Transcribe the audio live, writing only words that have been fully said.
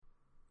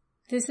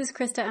This is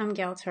Krista M.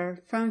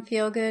 Gelter from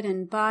Feel Good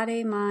in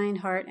Body,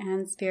 Mind, Heart,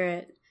 and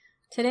Spirit.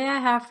 Today I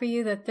have for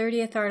you the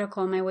 30th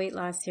article in my weight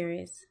loss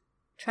series,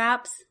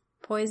 Traps,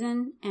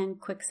 Poison,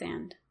 and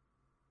Quicksand.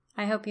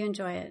 I hope you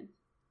enjoy it.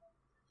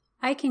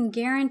 I can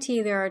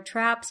guarantee there are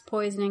traps,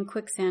 poison, and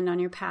quicksand on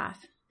your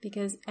path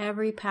because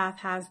every path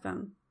has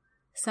them.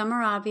 Some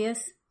are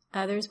obvious,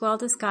 others well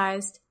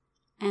disguised,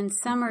 and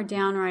some are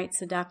downright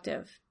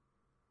seductive.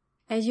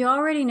 As you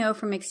already know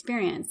from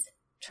experience,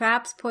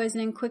 traps,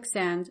 poison, and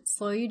quicksand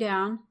slow you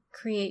down,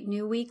 create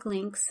new weak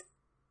links,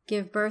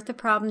 give birth to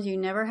problems you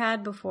never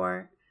had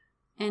before,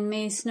 and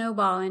may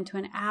snowball into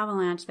an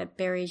avalanche that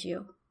buries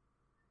you.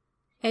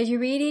 As you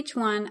read each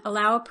one,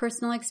 allow a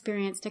personal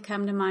experience to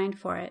come to mind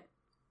for it.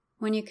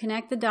 When you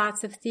connect the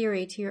dots of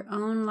theory to your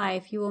own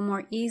life, you will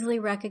more easily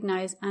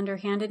recognize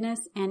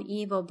underhandedness and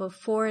evil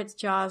before its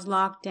jaws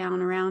lock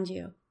down around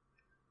you.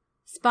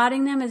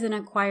 Spotting them is an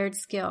acquired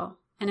skill,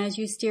 and as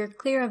you steer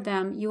clear of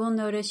them, you will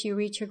notice you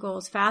reach your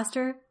goals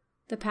faster,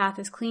 the path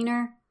is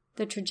cleaner,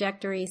 the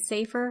trajectory is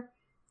safer,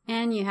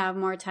 and you have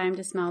more time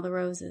to smell the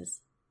roses.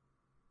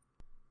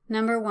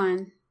 Number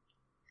 1.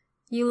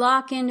 You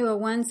lock into a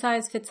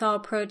one-size-fits-all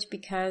approach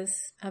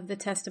because of the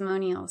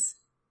testimonials.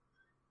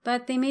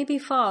 But they may be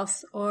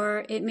false,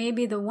 or it may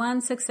be the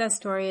one success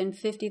story in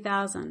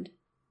 50,000.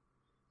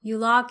 You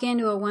lock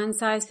into a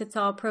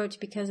one-size-fits-all approach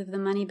because of the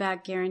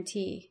money-back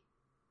guarantee.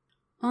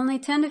 Only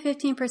 10 to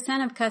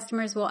 15% of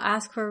customers will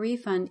ask for a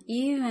refund,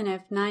 even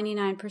if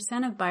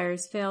 99% of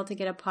buyers fail to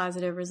get a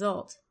positive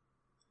result.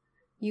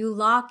 You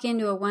lock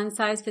into a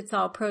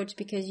one-size-fits-all approach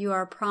because you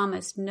are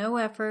promised no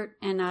effort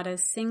and not a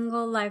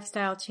single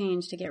lifestyle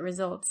change to get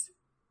results.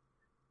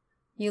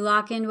 You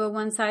lock into a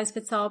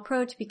one-size-fits-all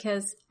approach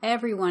because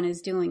everyone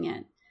is doing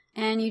it,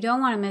 and you don't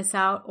want to miss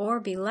out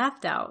or be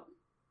left out.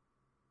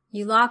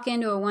 You lock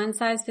into a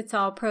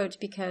one-size-fits-all approach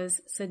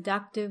because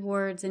seductive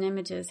words and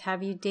images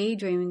have you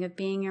daydreaming of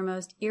being your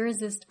most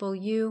irresistible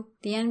you,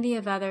 the envy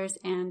of others,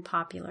 and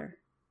popular.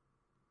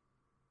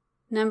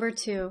 Number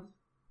 2.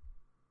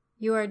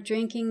 You are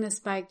drinking the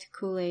spiked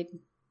Kool-Aid.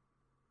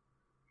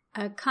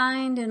 A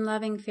kind and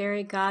loving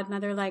fairy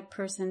godmother-like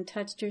person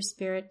touched your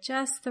spirit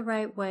just the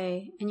right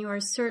way, and you are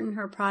certain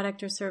her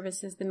product or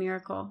service is the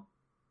miracle,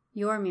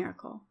 your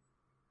miracle.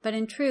 But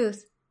in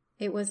truth,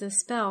 it was a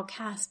spell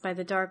cast by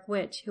the dark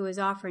witch who was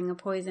offering a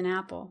poison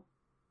apple.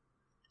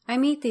 I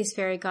meet these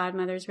fairy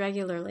godmothers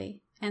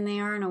regularly, and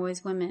they aren't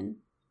always women.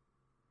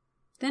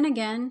 Then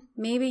again,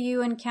 maybe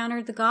you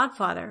encountered the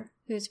Godfather,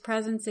 whose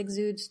presence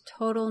exudes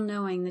total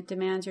knowing that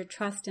demands your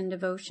trust and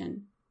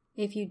devotion.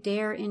 If you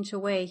dare inch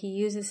away, he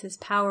uses his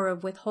power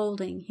of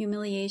withholding,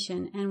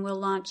 humiliation, and will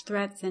launch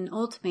threats and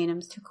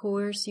ultimatums to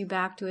coerce you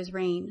back to his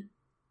reign.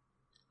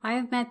 I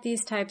have met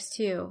these types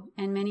too,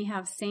 and many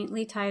have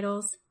saintly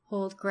titles,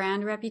 hold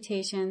grand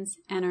reputations,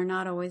 and are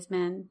not always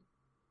men.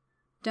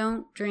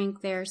 Don't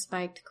drink their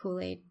spiked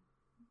Kool-Aid.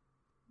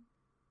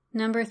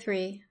 Number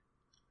 3.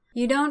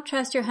 You don't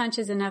trust your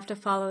hunches enough to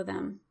follow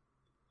them.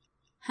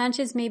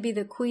 Hunches may be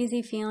the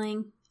queasy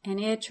feeling, an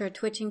itch or a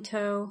twitching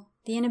toe,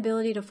 the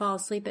inability to fall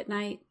asleep at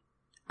night,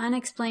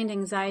 unexplained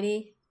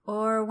anxiety,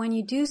 or when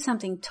you do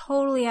something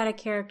totally out of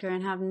character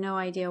and have no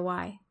idea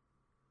why.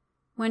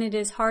 When it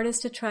is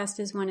hardest to trust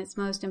is when it's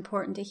most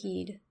important to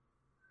heed.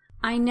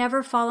 I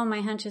never follow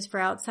my hunches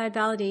for outside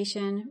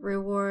validation,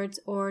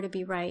 rewards, or to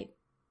be right.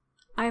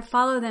 I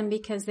follow them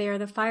because they are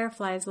the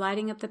fireflies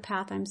lighting up the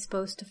path I'm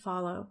supposed to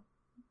follow.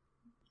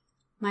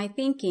 My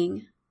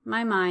thinking,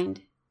 my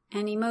mind,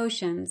 and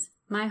emotions,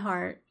 my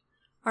heart,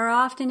 are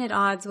often at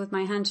odds with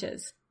my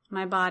hunches,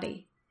 my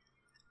body.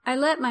 I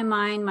let my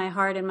mind, my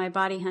heart, and my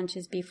body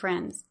hunches be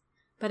friends,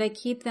 but I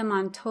keep them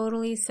on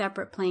totally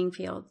separate playing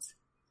fields.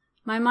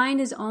 My mind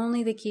is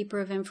only the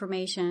keeper of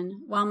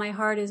information, while my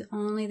heart is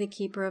only the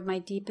keeper of my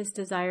deepest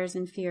desires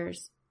and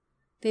fears.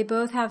 They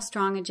both have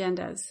strong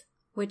agendas,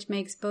 which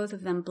makes both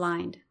of them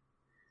blind.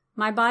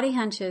 My body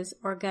hunches,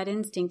 or gut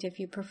instinct if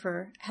you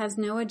prefer, has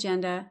no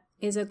agenda,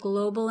 is a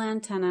global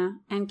antenna,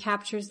 and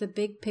captures the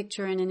big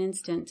picture in an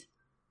instant,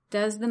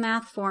 does the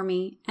math for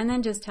me, and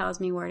then just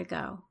tells me where to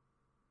go.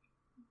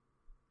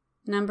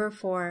 Number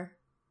 4.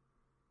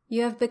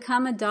 You have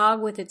become a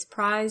dog with its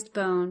prized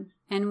bone,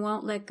 and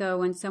won't let go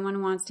when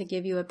someone wants to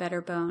give you a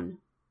better bone.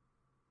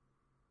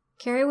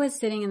 Carrie was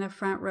sitting in the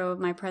front row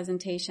of my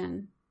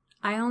presentation.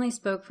 I only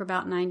spoke for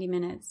about 90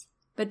 minutes,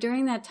 but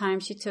during that time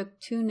she took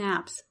 2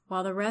 naps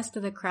while the rest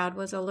of the crowd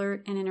was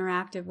alert and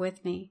interactive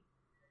with me.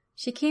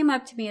 She came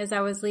up to me as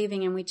I was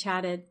leaving and we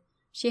chatted.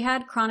 She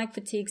had chronic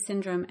fatigue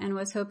syndrome and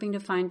was hoping to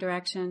find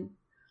direction.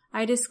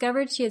 I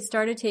discovered she had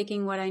started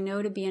taking what I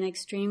know to be an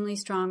extremely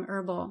strong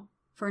herbal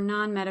for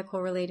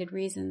non-medical related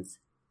reasons,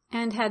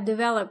 and had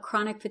developed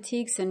chronic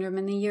fatigue syndrome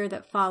in the year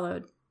that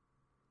followed.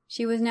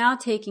 She was now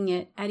taking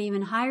it at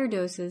even higher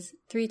doses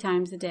 3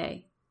 times a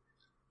day.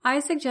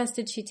 I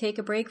suggested she take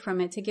a break from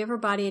it to give her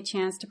body a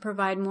chance to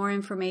provide more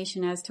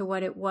information as to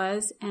what it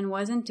was and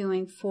wasn't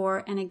doing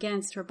for and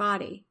against her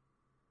body.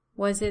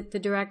 Was it the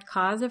direct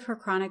cause of her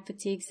chronic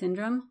fatigue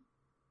syndrome?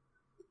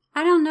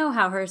 I don't know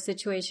how her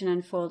situation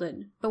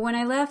unfolded, but when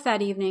I left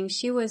that evening,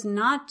 she was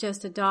not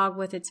just a dog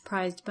with its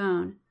prized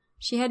bone.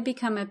 She had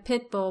become a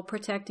pit bull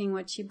protecting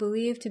what she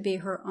believed to be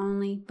her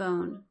only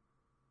bone.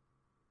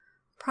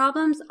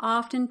 Problems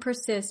often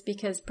persist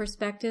because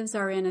perspectives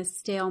are in a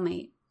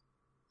stalemate.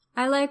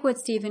 I like what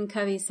Stephen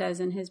Covey says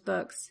in his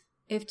books.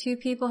 If two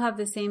people have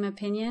the same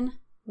opinion,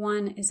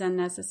 one is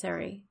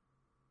unnecessary.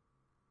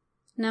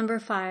 Number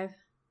 5.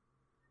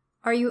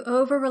 Are you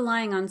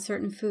over-relying on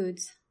certain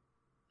foods?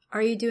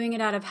 Are you doing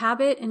it out of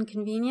habit and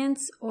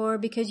convenience, or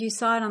because you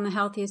saw it on the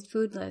healthiest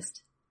food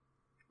list?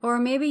 Or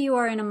maybe you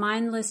are in a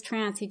mindless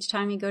trance each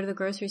time you go to the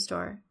grocery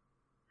store.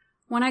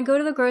 When I go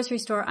to the grocery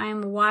store, I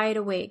am wide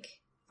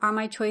awake. Are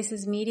my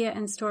choices media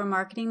and store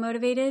marketing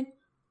motivated,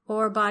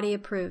 or body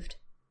approved?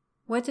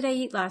 What did I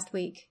eat last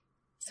week,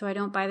 so I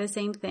don't buy the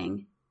same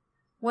thing?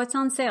 What's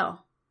on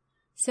sale?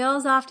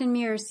 Sales often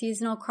mirror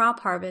seasonal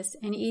crop harvest,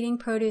 and eating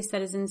produce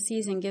that is in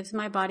season gives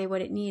my body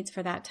what it needs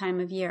for that time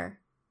of year.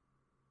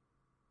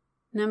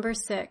 Number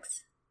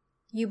 6.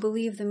 You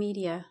believe the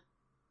media.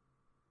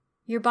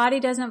 Your body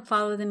doesn't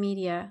follow the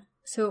media,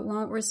 so it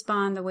won't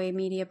respond the way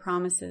media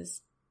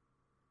promises.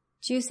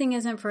 Juicing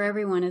isn't for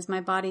everyone, as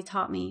my body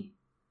taught me.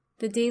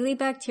 The daily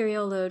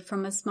bacterial load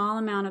from a small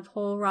amount of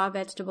whole raw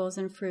vegetables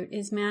and fruit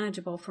is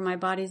manageable for my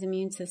body's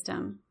immune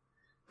system.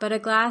 But a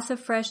glass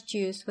of fresh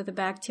juice with a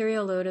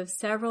bacterial load of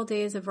several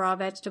days of raw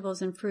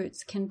vegetables and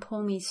fruits can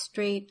pull me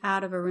straight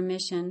out of a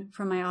remission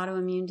from my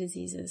autoimmune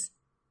diseases.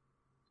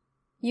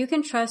 You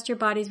can trust your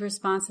body's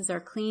responses are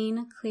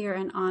clean, clear,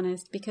 and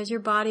honest because your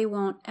body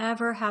won't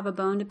ever have a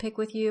bone to pick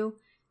with you,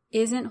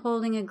 isn't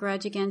holding a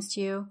grudge against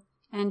you,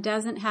 and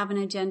doesn't have an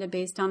agenda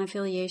based on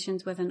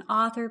affiliations with an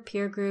author,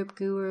 peer group,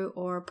 guru,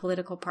 or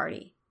political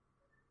party.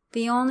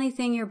 The only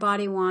thing your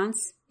body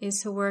wants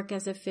is to work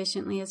as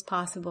efficiently as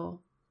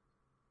possible.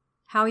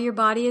 How your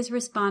body is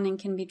responding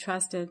can be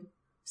trusted,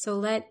 so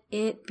let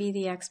it be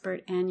the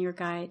expert and your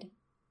guide.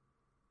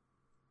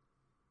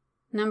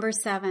 Number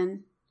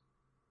 7.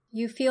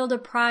 You feel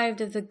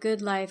deprived of the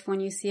good life when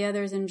you see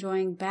others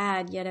enjoying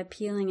bad yet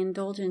appealing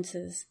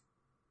indulgences.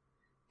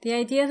 The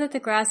idea that the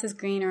grass is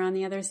greener on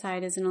the other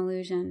side is an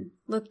illusion.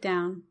 Look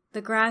down.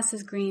 The grass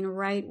is green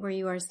right where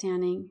you are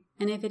standing,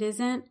 and if it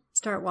isn't,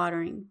 start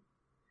watering.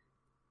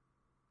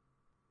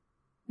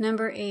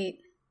 Number 8.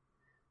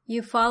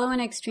 You follow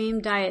an extreme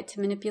diet to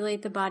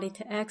manipulate the body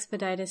to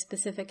expedite a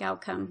specific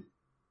outcome.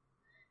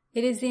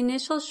 It is the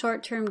initial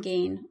short-term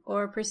gain,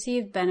 or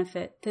perceived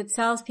benefit, that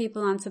sells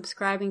people on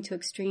subscribing to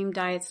extreme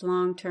diets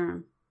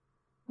long-term.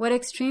 What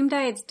extreme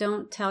diets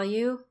don't tell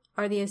you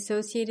are the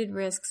associated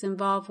risks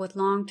involved with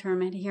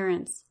long-term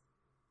adherence.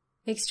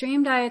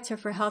 Extreme diets are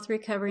for health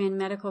recovery and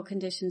medical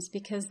conditions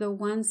because the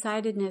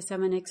one-sidedness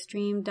of an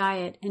extreme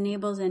diet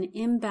enables an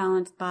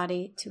imbalanced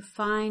body to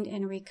find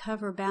and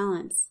recover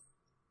balance.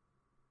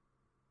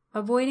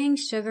 Avoiding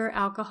sugar,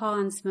 alcohol,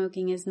 and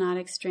smoking is not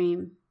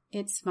extreme.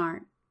 It's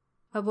smart.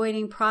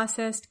 Avoiding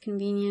processed,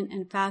 convenient,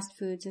 and fast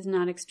foods is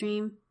not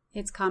extreme.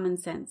 It's common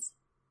sense.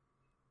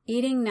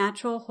 Eating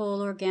natural,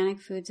 whole, organic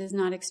foods is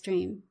not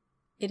extreme.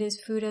 It is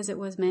food as it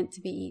was meant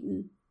to be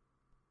eaten.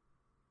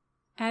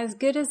 As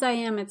good as I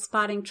am at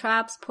spotting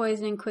traps,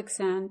 poison, and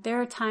quicksand,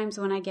 there are times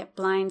when I get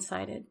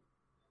blindsided.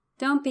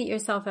 Don't beat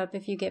yourself up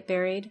if you get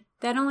buried.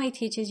 That only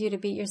teaches you to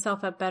beat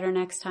yourself up better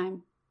next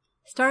time.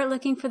 Start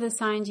looking for the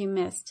signs you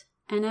missed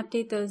and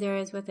update those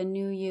areas with a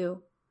new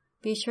you.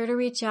 Be sure to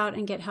reach out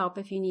and get help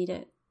if you need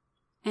it.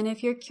 And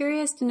if you're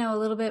curious to know a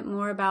little bit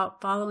more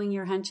about following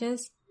your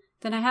hunches,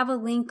 then I have a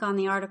link on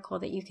the article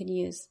that you can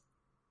use.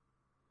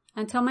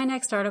 Until my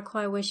next article,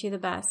 I wish you the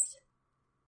best.